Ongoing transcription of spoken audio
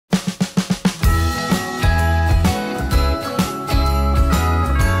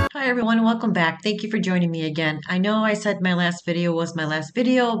everyone, welcome back. Thank you for joining me again. I know I said my last video was my last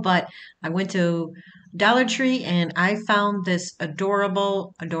video, but I went to Dollar Tree and I found this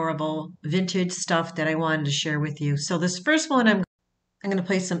adorable, adorable vintage stuff that I wanted to share with you. So this first one, I'm going to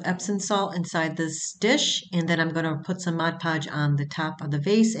place some Epsom salt inside this dish, and then I'm going to put some Mod Podge on the top of the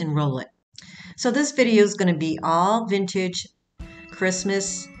vase and roll it. So this video is going to be all vintage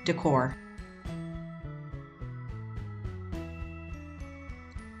Christmas decor.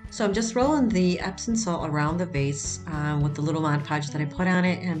 So I'm just rolling the Epsom salt around the vase with the little Mod Podge that I put on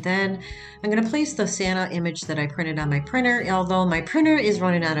it, and then I'm going to place the Santa image that I printed on my printer, although my printer is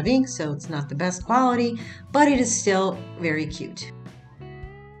running out of ink, so it's not the best quality, but it is still very cute.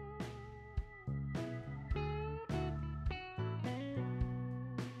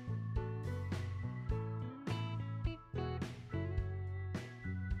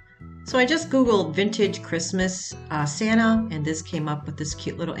 So I just Googled vintage Christmas Santa, and this came up with this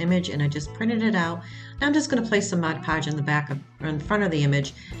cute little image, and I just printed it out. Now I'm just going to place some Mod Podge on the back of, or in front of the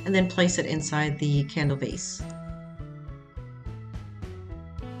image, and then place it inside the candle vase.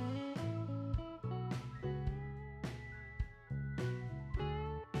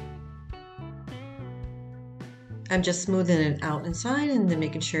 I'm just smoothing it out inside and then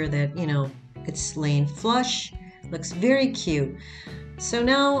making sure that, it's laying flush. Looks very cute. So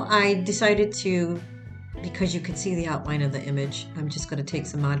now I decided to, because you can see the outline of the image, I'm just going to take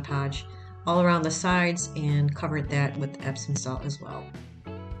some Mod Podge all around the sides and cover that with Epsom salt as well.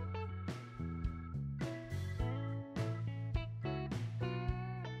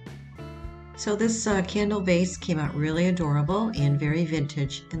 So this candle vase came out really adorable and very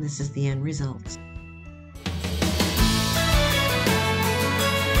vintage, and this is the end result.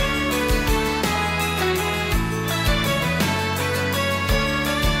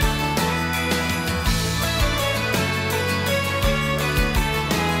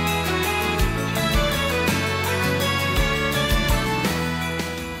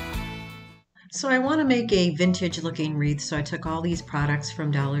 So I want to make a vintage looking wreath, so I took all these products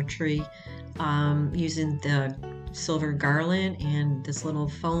from Dollar Tree using the silver garland and this little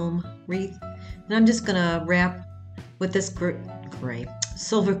foam wreath, and I'm just gonna wrap with this gray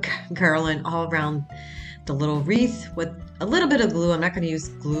silver garland all around the little wreath with a little bit of glue. I'm not going to use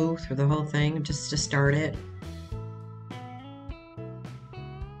glue through the whole thing, just to start it.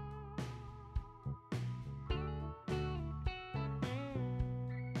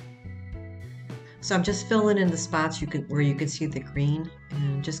 So I'm just filling in the spots where you can see the green,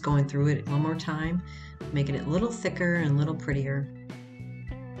 and just going through it one more time, making it a little thicker and a little prettier.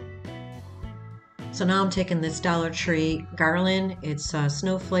 So now I'm taking this Dollar Tree garland. It's a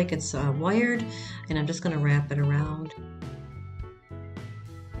snowflake, it's wired, and I'm just going to wrap it around.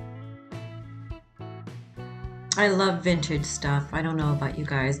 I love vintage stuff. I don't know about you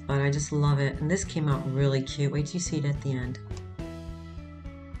guys, but I just love it. And this came out really cute. Wait till you see it at the end.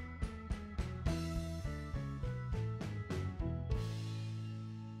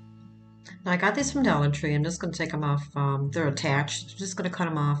 Now I got these from Dollar Tree. I'm just going to take them off. They're attached. I'm just going to cut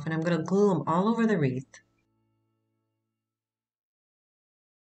them off, and I'm going to glue them all over the wreath.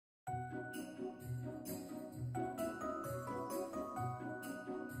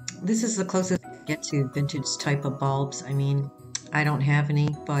 This is the closest I get to vintage type of bulbs. I mean, I don't have any,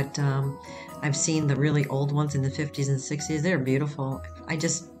 but I've seen the really old ones in the 50s and 60s. They're beautiful. I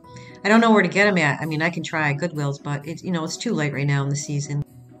don't know where to get them at. I mean, I can try at Goodwill's, but it's too late right now in the season.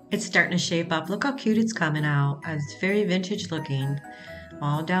 It's starting to shape up. Look how cute it's coming out. It's very vintage looking.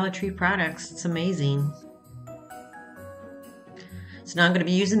 All Dollar Tree products. It's amazing. So now I'm going to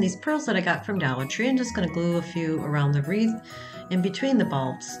be using these pearls that I got from Dollar Tree. I'm just going to glue a few around the wreath in between the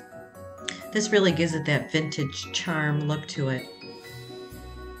bulbs. This really gives it that vintage charm look to it.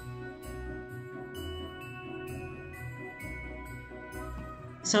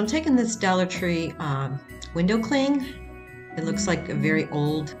 So I'm taking this Dollar Tree window cling. It looks like a very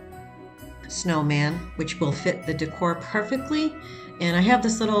old snowman, which will fit the decor perfectly. And I have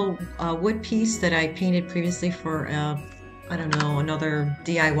this little wood piece that I painted previously for, I don't know, another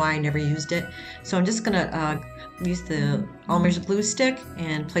DIY. I never used it. So I'm just going to use the Elmer's glue stick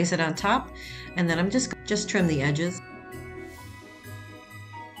and place it on top. And then I'm just trim the edges.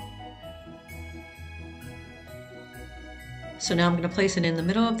 So now I'm going to place it in the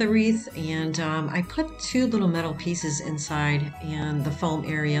middle of the wreath, and I put two little metal pieces inside and the foam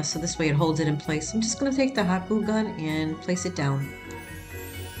area, so this way it holds it in place. I'm just going to take the hot glue gun and place it down.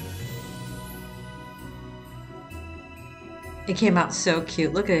 It came out so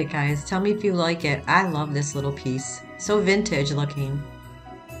cute. Look at it, guys. Tell me if you like it. I love this little piece. So vintage looking.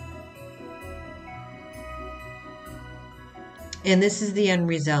 And this is the end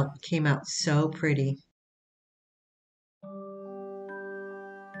result. Came out so pretty.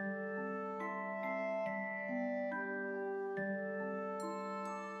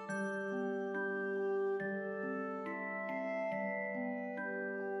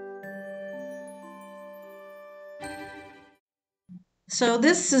 So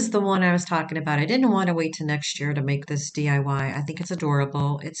this is the one I was talking about. I didn't want to wait till next year to make this DIY. I think it's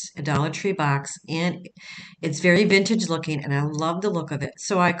adorable. It's a Dollar Tree box and it's very vintage looking and I love the look of it.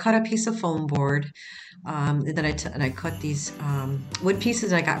 So I cut a piece of foam board and then I cut these wood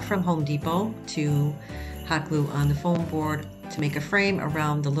pieces I got from Home Depot to hot glue on the foam board to make a frame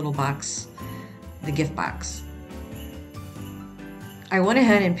around the little box, the gift box. I went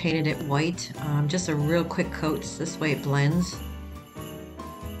ahead and painted it white, just a real quick coat, so this way it blends.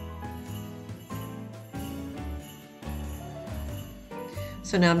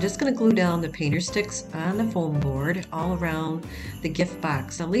 So now I'm just going to glue down the painter sticks on the foam board all around the gift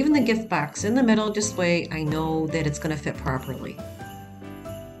box. I'm leaving the gift box in the middle, this way I know that it's going to fit properly.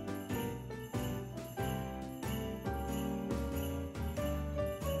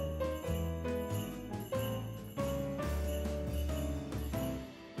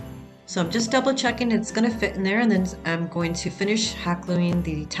 So I'm just double checking it's going to fit in there, and then I'm going to finish hot gluing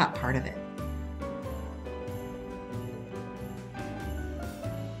the top part of it.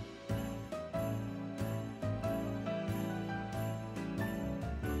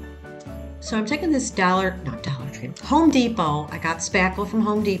 So I'm taking this Home Depot. I got spackle from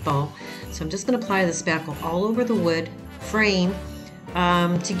Home Depot. So I'm just going to apply the spackle all over the wood frame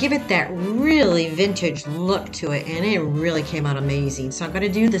to give it that really vintage look to it. And it really came out amazing. So I'm going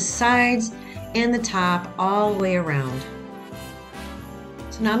to do the sides and the top all the way around.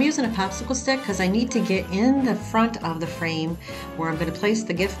 So now I'm using a popsicle stick because I need to get in the front of the frame where I'm going to place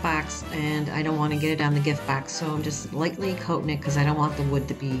the gift box, and I don't want to get it on the gift box. So I'm just lightly coating it because I don't want the wood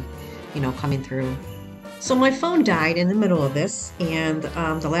to be, coming through. So my phone died in the middle of this, and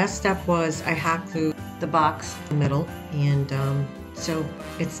the last step was I hot glued the box in the middle, and so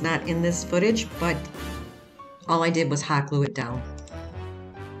it's not in this footage, but all I did was hot glue it down.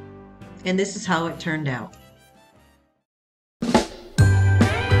 And this is how it turned out.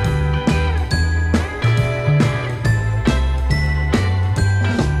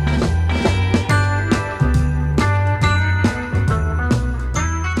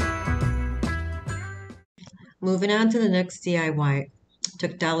 Moving on to the next DIY.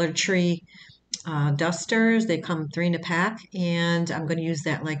 Took Dollar Tree dusters. They come 3 in a pack, and I'm going to use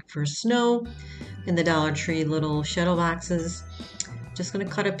that like for snow in the Dollar Tree little shuttle boxes. Just going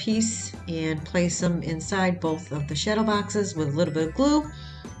to cut a piece and place them inside both of the shuttle boxes with a little bit of glue.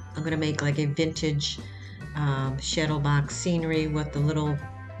 I'm going to make like a vintage shuttle box scenery with the little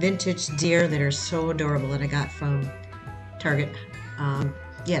vintage deer that are so adorable that I got from Target.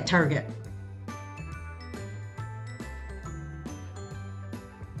 Target.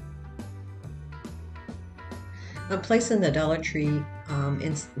 I'm placing the Dollar Tree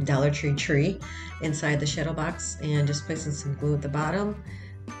tree inside the shuttle box and just placing some glue at the bottom.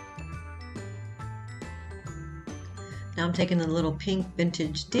 Now I'm taking the little pink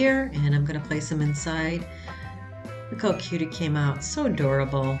vintage deer and I'm going to place them inside. Look how cute it came out. So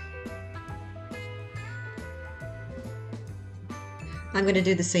adorable. I'm going to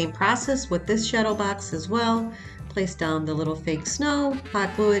do the same process with this shuttle box as well. Place down the little fake snow,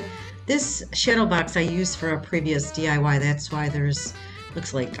 hot glue it. This shuttle box I used for a previous DIY. That's why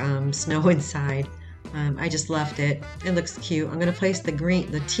looks like snow inside. I just left it. It looks cute. I'm going to place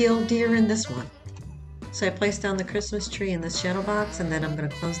the teal deer in this one. So I placed down the Christmas tree in this shuttle box, and then I'm going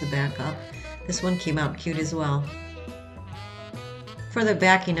to close the back up. This one came out cute as well. For the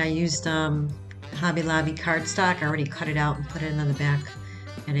backing, I used Hobby Lobby cardstock. I already cut it out and put it on the back,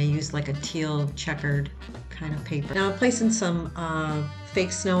 and I used like a teal checkered kind of paper. Now I'm placing some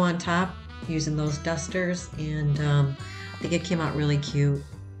fake snow on top using those dusters, and I think it came out really cute.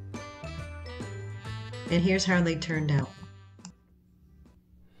 And here's how they turned out.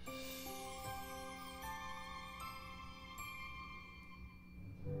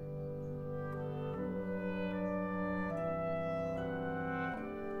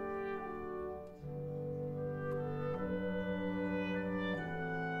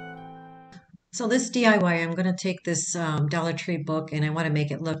 So this DIY, I'm going to take this Dollar Tree book and I want to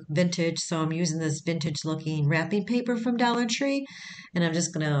make it look vintage. So I'm using this vintage looking wrapping paper from Dollar Tree, and I'm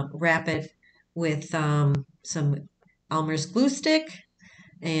just going to wrap it with some Elmer's glue stick,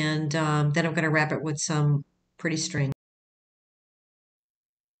 and then I'm going to wrap it with some pretty string.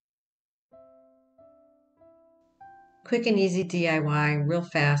 Quick and easy DIY, real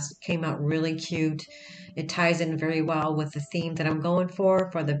fast. Came out really cute. It ties in very well with the theme that I'm going for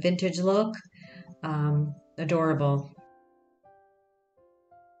the vintage look. Adorable.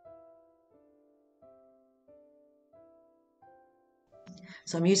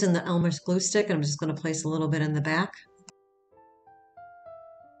 So I'm using the Elmer's glue stick, and I'm just going to place a little bit in the back.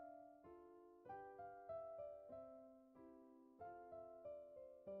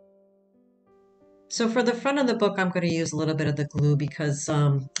 So for the front of the book, I'm going to use a little bit of the glue because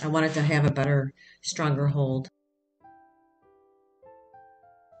I want it to have a better, stronger hold.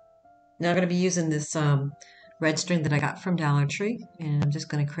 Now I'm going to be using this red string that I got from Dollar Tree, and I'm just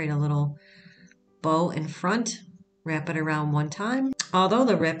going to create a little bow in front, wrap it around one time. Although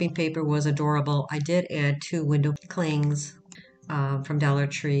the wrapping paper was adorable, I did add 2 window clings from Dollar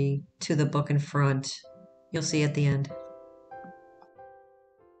Tree to the book in front. You'll see at the end.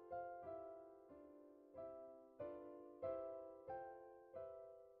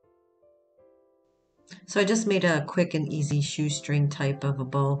 So I just made a quick and easy shoestring type of a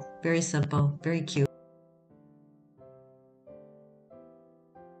bow. Very simple, very cute.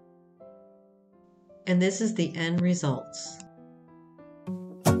 And this is the end results.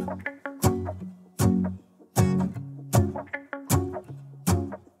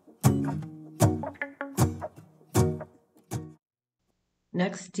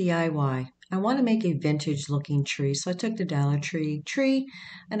 Next DIY. I want to make a vintage looking tree. So I took the Dollar Tree tree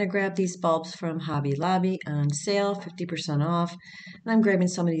and I grabbed these bulbs from Hobby Lobby on sale, 50% off. And I'm grabbing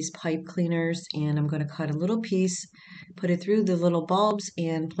some of these pipe cleaners and I'm going to cut a little piece, put it through the little bulbs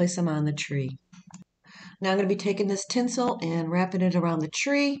and place them on the tree. Now I'm going to be taking this tinsel and wrapping it around the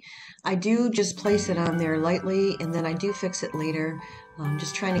tree. I do just place it on there lightly and then I do fix it later. I'm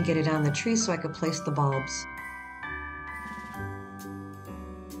just trying to get it on the tree so I could place the bulbs.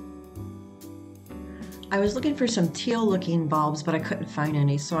 I was looking for some teal looking bulbs, but I couldn't find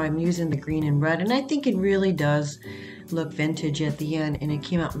any, so I'm using the green and red, and I think it really does look vintage at the end, and it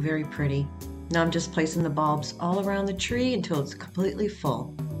came out very pretty. Now I'm just placing the bulbs all around the tree until it's completely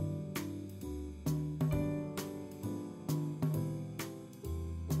full.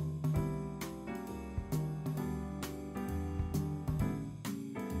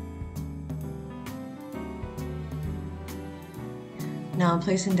 Now I'm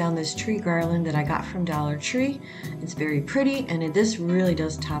placing down this tree garland that I got from Dollar Tree. It's very pretty, and this really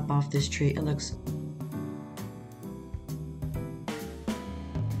does top off this tree. It looks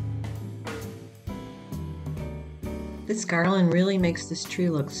This garland really makes this tree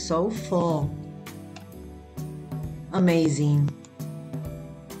look so full. Amazing.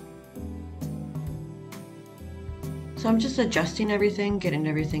 So I'm just adjusting everything, getting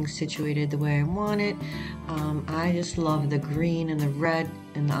everything situated the way I want it. I just love the green and the red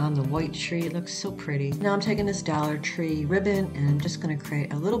and on the white tree. It looks so pretty. Now I'm taking this Dollar Tree ribbon and I'm just going to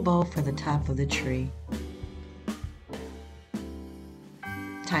create a little bow for the top of the tree.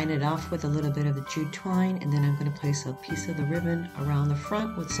 Tying it off with a little bit of the jute twine, and then I'm going to place a piece of the ribbon around the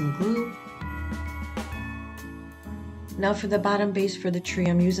front with some glue. Now for the bottom base for the tree,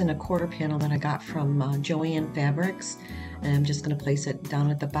 I'm using a quarter panel that I got from Joann Fabrics, and I'm just going to place it down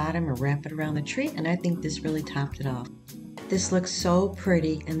at the bottom and wrap it around the tree, and I think this really topped it off. This looks so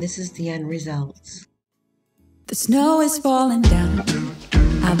pretty, and this is the end results. The snow is falling down.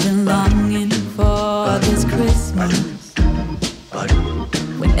 I've been longing for this Christmas,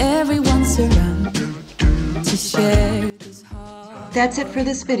 when everyone's around to share. That's it for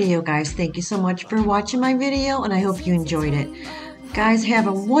this video, guys. Thank you so much for watching my video, and I hope you enjoyed it. Guys, have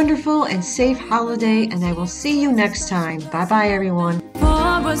a wonderful and safe holiday, and I will see you next time. Bye-bye, everyone.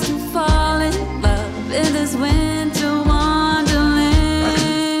 For us to fall in love in this winter wonderland,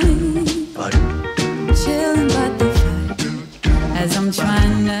 chilling by the fire as I'm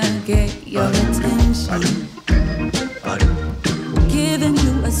trying to get your attention, giving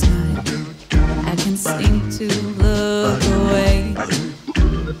you a smile. I can seem to look away.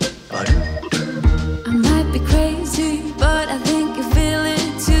 I might be crazy, but I think you feel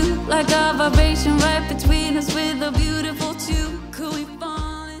it too, like a vibration